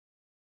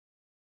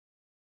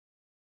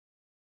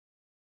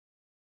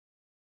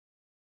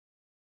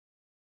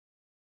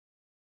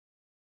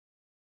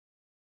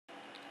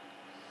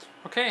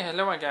Okay,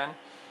 hello again.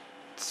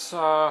 It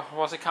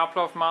was a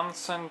couple of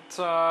months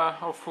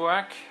of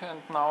work,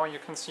 and now you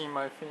can see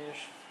my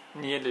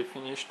nearly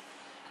finished.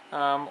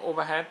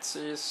 Overhead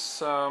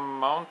is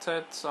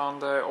mounted on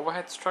the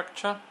overhead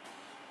structure,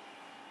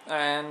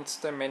 and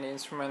the main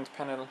instrument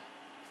panel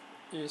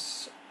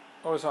is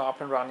also up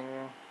and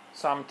running.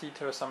 Some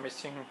details are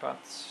missing, but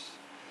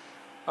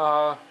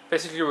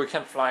basically we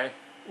can fly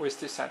with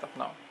this setup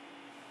now.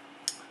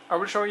 I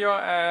will show you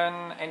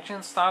an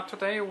engine start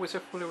today with a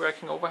fully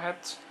working overhead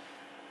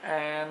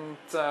and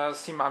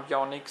Sim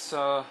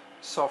Avionics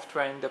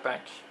software in the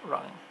back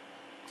running.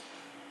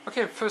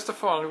 Okay, first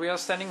of all, we are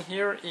standing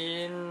here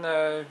in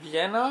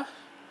Vienna,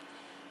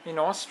 in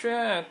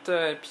Austria,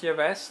 at Pier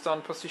West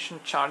on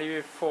position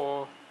Charlie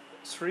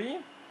 43,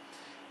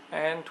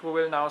 and we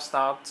will now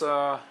start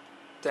the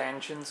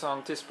engines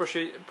on this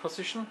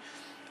position.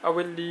 I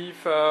will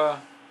leave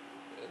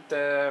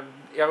the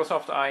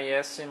Aerosoft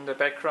IES in the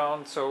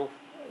background, so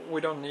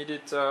we don't need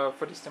it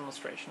for this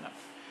demonstration now.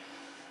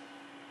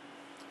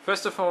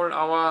 First of all,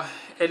 our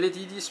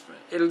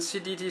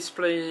LCD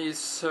display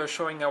is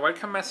showing a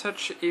welcome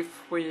message.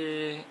 If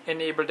we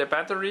enable the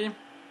battery,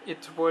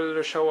 it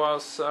will show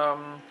us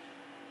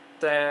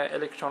the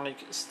electronic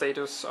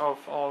status of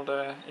all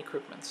the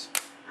equipments.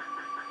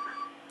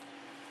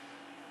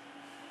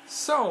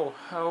 So,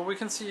 we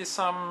can see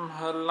some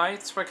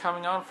lights were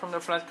coming out from the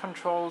flight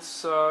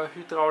controls,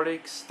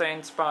 hydraulics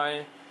stands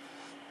by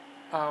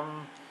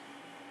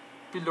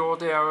below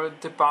there,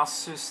 the bus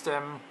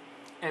system,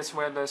 as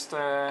well as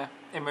the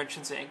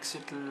emergency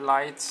exit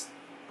lights,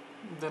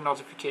 the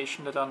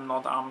notification that are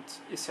not armed,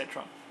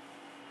 etc.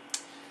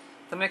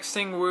 The next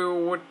thing, we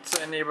would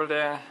enable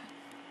the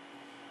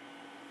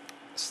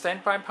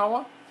standby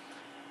power,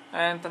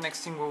 and the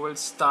next thing we will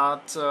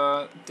start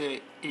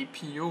the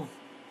APU.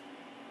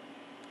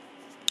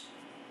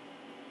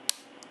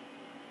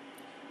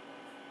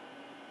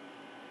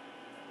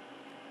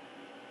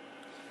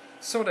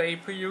 So the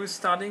APU is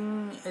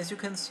starting. As you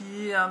can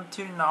see,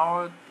 until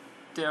now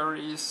there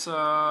is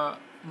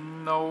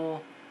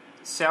no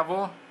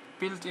servo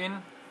built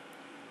in,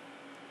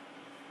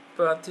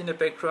 but in the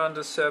background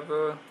the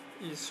servo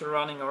is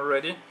running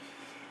already.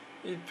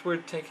 It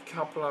will take a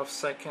couple of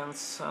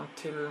seconds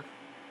until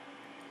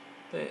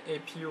the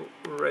APU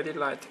ready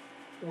light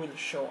will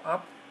show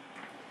up.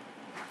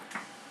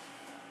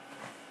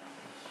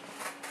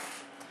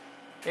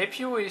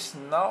 APU is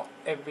now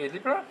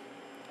available,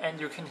 and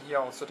you can hear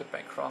also the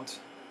background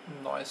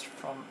noise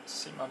from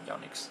Sim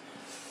Avionics.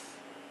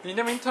 In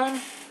the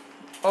meantime,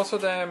 also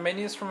the main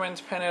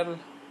instrument panel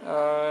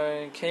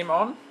came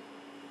on,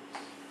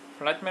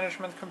 flight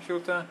management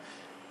computer,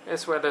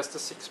 as well as the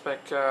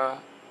 6-pack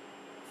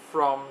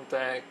from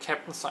the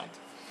captain side.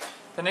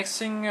 The next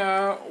thing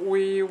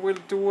we will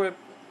do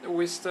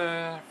with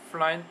the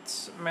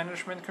flight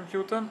management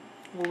computer,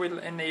 we will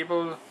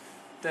enable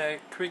the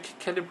quick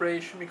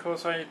calibration,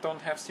 because I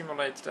don't have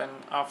simulated an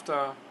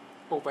after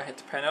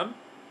overhead panel.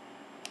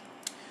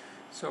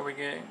 So we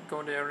can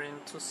go there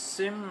into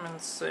Sim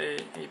and say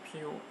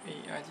APU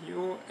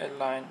AIDU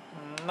align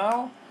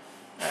now,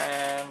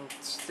 and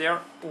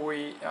there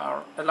we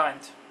are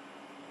aligned.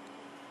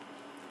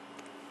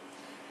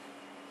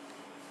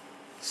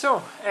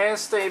 So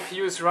as the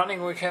APU is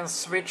running, we can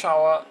switch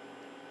our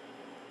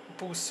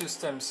boost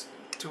systems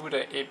to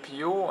the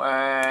APU,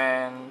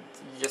 and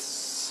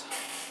yes,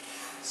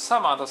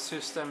 some other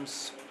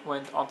systems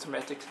went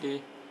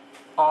automatically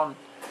on.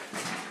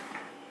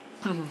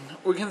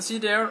 We can see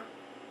there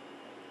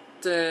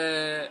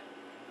the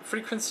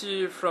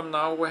frequency. From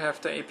now we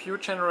have the APU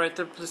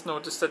generator. Please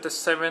notice that the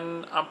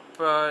 7 up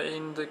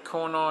in the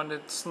corner, and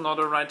it's not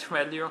a right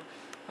value.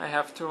 I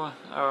have to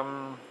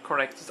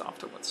correct it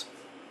afterwards.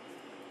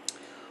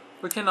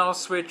 We can now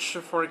switch,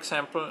 for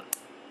example,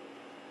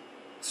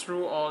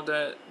 through all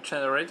the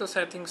generator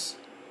settings.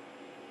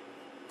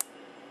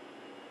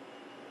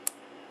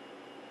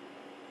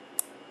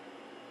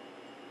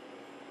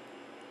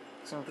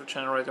 Example,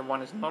 generator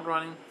 1 is not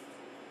running.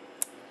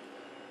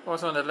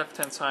 Also on the left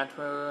hand side,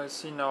 we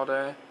see now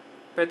the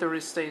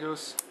battery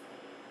status,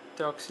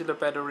 the auxiliary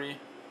battery,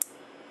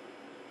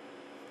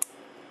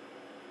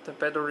 the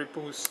battery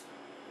boost,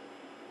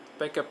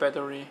 backup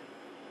battery,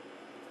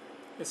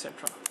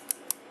 etc.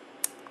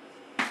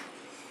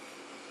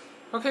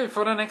 Okay,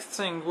 for the next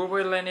thing, we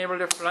will enable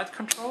the flight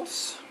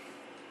controls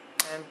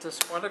and the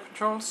spoiler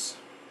controls,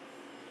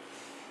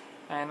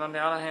 and on the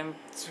other hand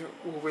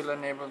we will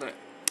enable the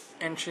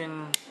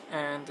engine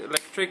and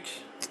electric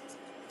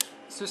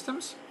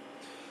systems.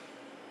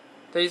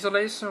 The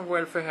isolation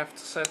valve we have to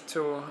set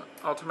to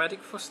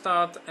automatic for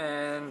start,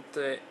 and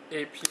the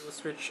APU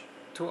switch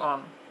to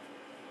on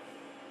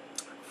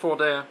for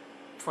the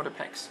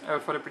packs,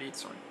 for the bleed,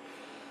 sorry.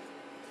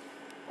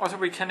 Also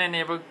we can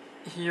enable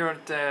here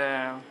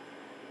the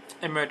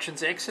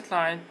emergency exit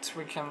light.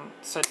 We can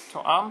set it to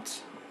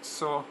armed,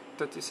 so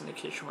that this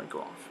indication will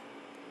go off.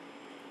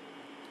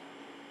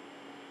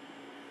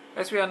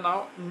 As we are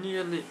now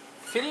nearly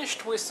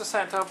finished with the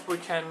setup, we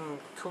can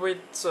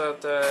quit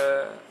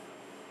the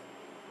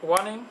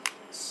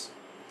warnings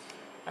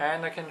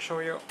And I can show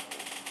you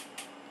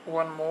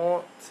one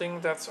more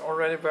thing that's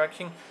already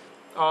working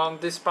on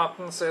these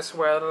buttons as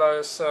well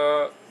as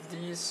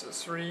these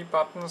 3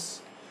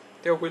 buttons.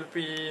 There will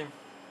be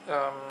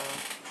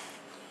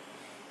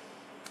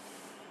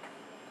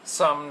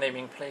some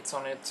naming plates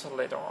on it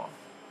later on.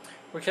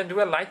 We can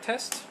do a light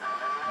test.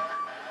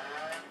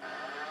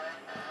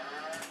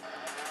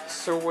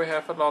 So we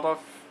have a lot of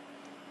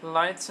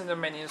lights in the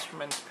main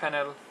instrument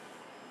panel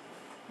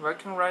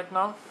working right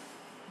now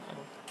and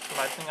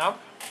lighting up.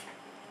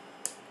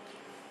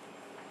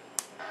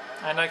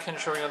 And I can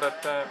show you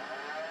that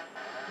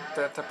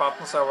the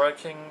buttons are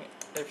working.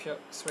 If you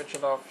switch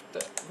it off,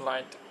 the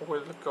light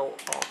will go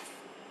off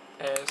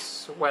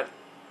as well.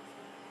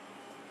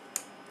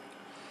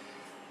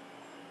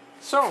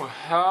 So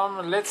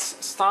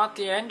let's start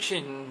the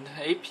engine.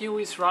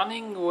 APU is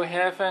running. We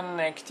have an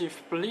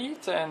active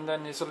bleed and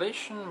an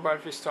isolation while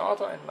we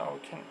start, and now we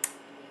can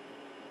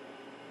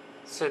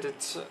set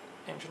it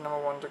engine number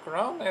 1 to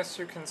ground. As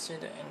you can see,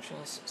 the engine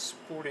is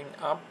spooling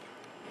up,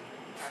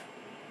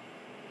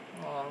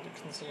 and you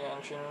can see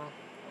engine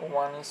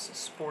 1 is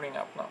spooling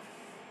up now.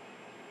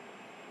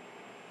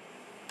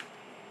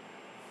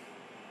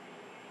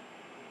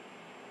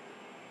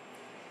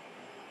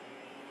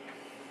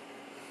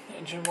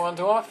 Engine 1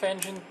 to off,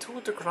 engine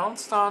 2 to ground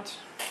start.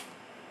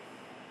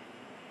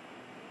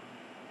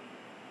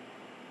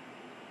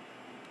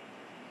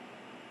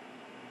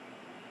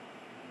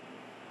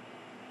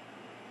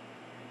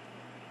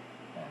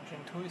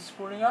 Engine 2 is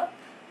spooling up,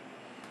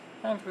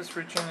 and with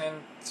switching in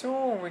 2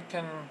 we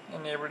can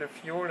enable the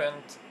fuel,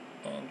 and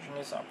the engine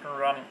is up and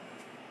running.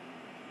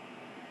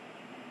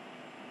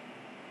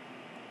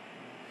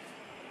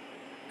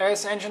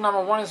 As engine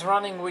number 1 is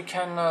running, we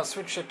can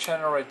switch the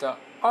generator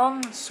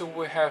on, so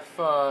we have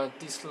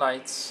these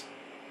lights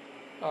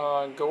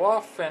go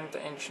off, and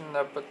engine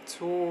number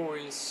 2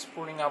 is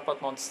spooling up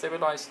but not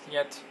stabilized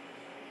yet,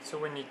 so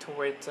we need to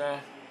wait a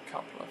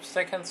couple of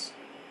seconds.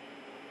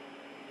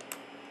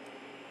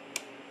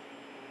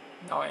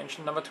 Now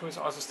engine number 2 is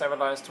also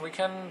stabilized. We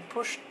can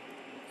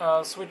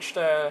switch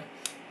the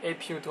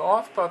APU to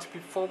off, but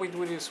before we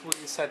do this we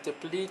set the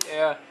bleed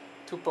air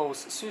to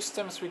both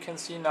systems. We can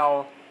see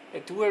now a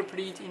dual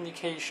bleed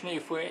indication.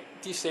 If we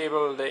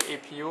disable the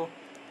APU,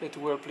 the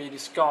dual bleed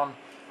is gone.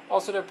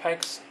 Also the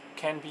packs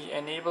can be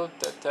enabled,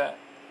 that the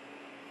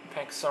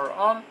packs are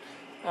on,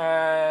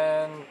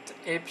 and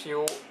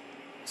APU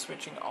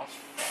switching off.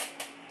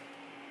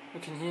 You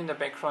can hear in the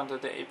background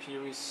that the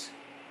APU is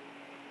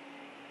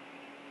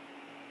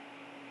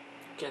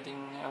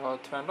getting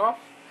turned off,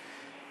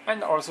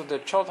 and also the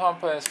jaw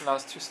damper as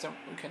last system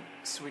we can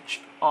switch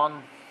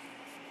on.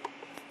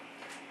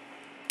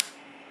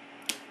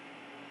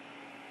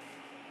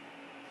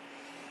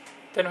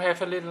 Then we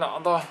have a little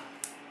other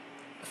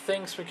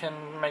things. We can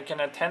make an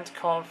attend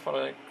call for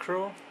the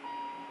crew.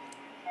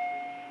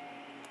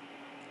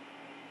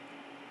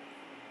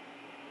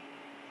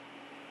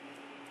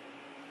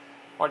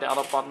 All the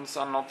other buttons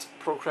are not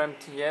programmed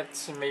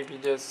yet. Maybe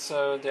this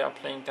they are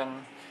playing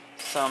then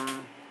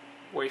some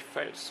wave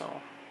files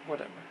or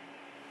whatever.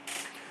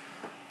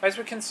 As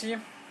we can see,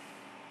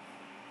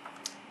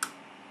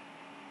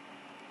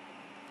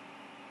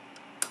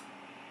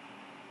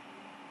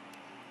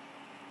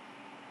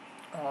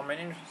 our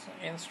main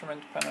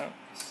instrument panel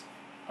is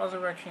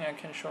also working. I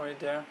can show you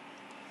there,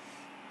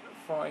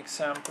 for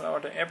example, all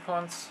the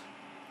airports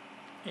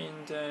in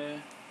the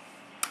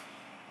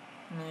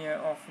near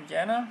of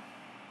Vienna.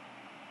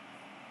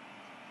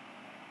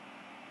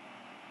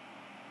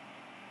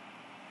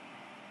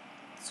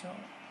 So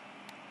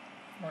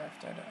we have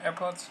there the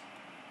airports.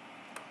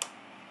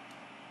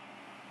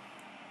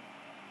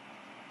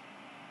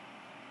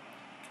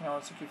 Can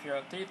also give you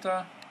a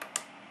data,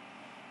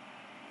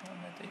 and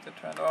the data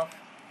turned off.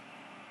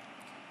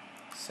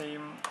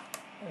 Same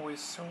with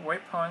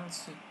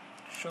waypoints. It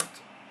should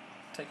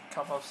take a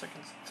couple of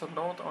seconds to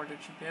load all the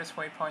GPS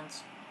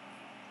waypoints.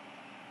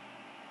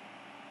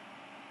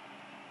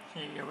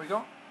 Here we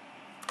go.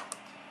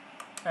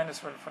 And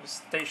as well for the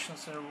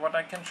stations. So what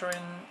I can show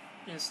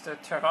you is the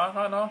terrain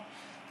radar.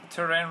 The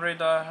terrain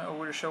radar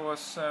will show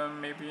us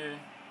maybe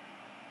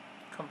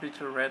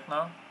completely red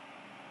now,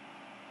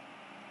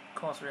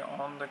 because we are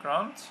on the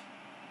ground.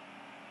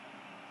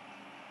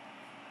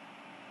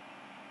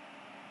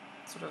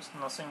 So there's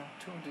nothing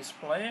to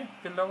display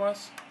below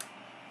us.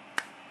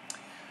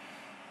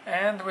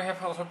 And we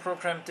have also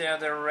programmed there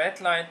the red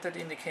light that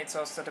indicates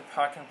us that the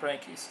parking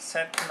brake is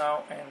set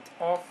now and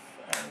off,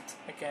 and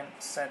again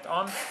set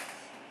on.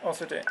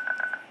 Also the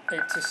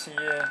ATC,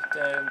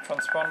 the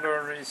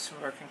transponder, is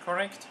working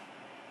correct.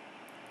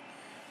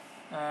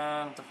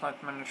 And the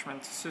flight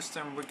management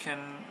system, we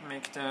can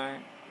make the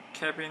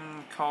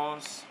cabin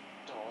calls.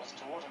 Doors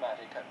to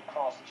automatic and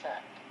cross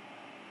check.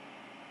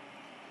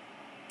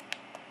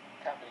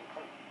 Cabin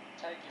crew,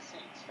 take your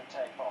seats for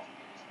takeoff,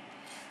 please.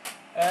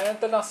 And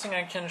the last thing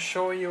I can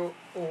show you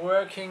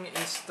working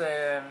is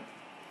the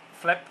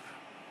flap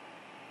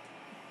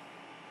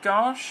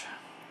gauge.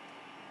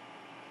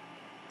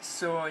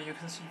 So you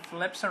can see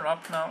flaps are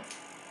up now.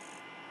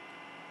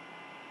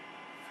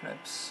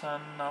 flaps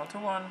are now to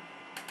 1,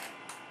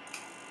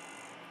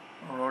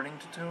 rolling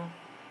to 2.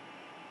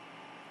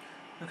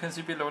 You can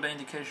see below the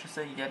indications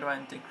the yellow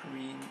and the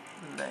green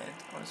LED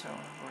also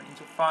rolling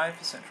to 5,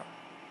 etc.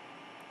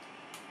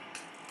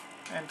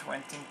 And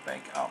venting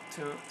back up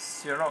to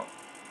 0.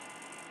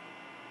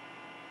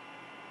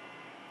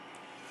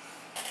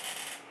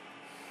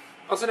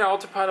 Also the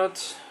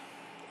autopilot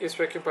is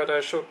working, but I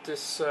showed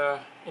this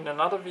in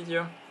another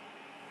video.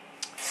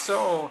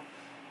 So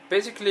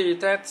basically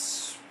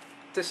that's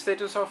the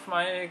status of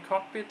my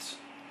cockpit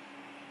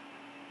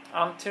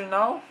until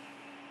now.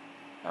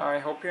 I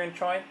hope you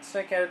enjoyed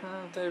again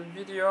the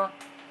video,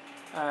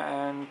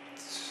 and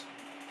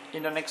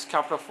in the next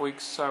couple of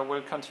weeks I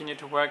will continue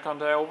to work on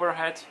the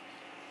overhead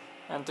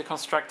and the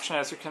construction.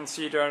 As you can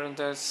see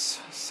there's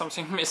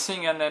something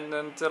missing, and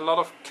a lot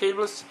of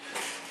cables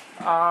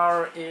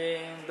are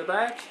in the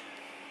back,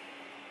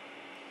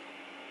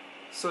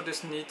 so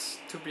this needs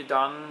to be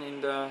done in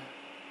the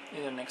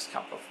next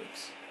couple of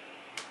weeks.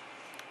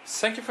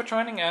 Thank you for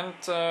joining, and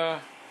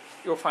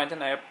you'll find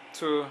an app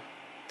to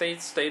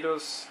date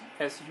status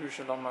as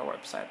usual on my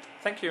website.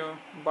 Thank you,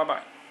 bye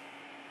bye.